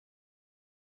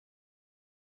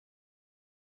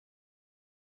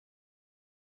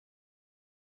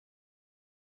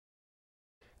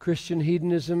Christian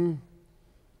hedonism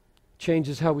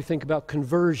changes how we think about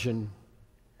conversion.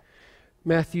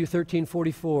 Matthew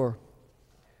 13:44.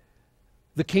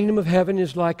 The kingdom of heaven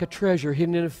is like a treasure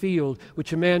hidden in a field,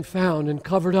 which a man found and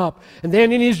covered up. And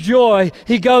then in his joy,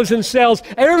 he goes and sells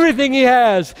everything he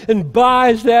has and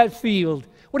buys that field.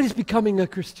 What is becoming a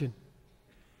Christian?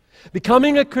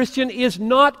 Becoming a Christian is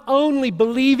not only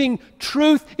believing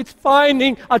truth, it's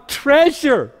finding a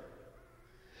treasure.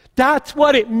 That's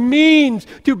what it means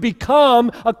to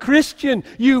become a Christian.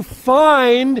 You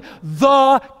find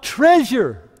the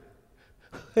treasure.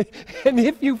 And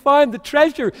if you find the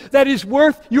treasure that is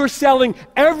worth your selling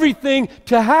everything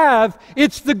to have,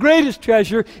 it's the greatest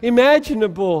treasure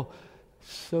imaginable.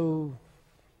 So,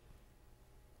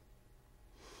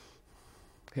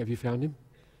 have you found him?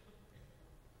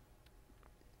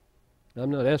 I'm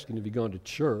not asking if you've gone to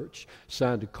church,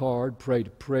 signed a card, prayed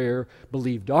a prayer,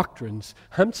 believed doctrines.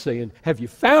 I'm saying, have you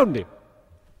found him?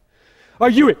 Are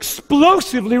you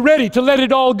explosively ready to let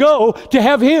it all go to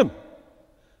have him?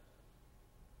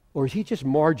 Or is he just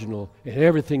marginal and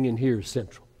everything in here is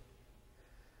central?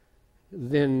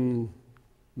 Then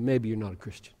maybe you're not a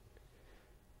Christian.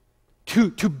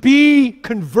 To be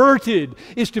converted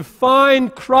is to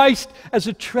find Christ as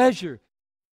a treasure.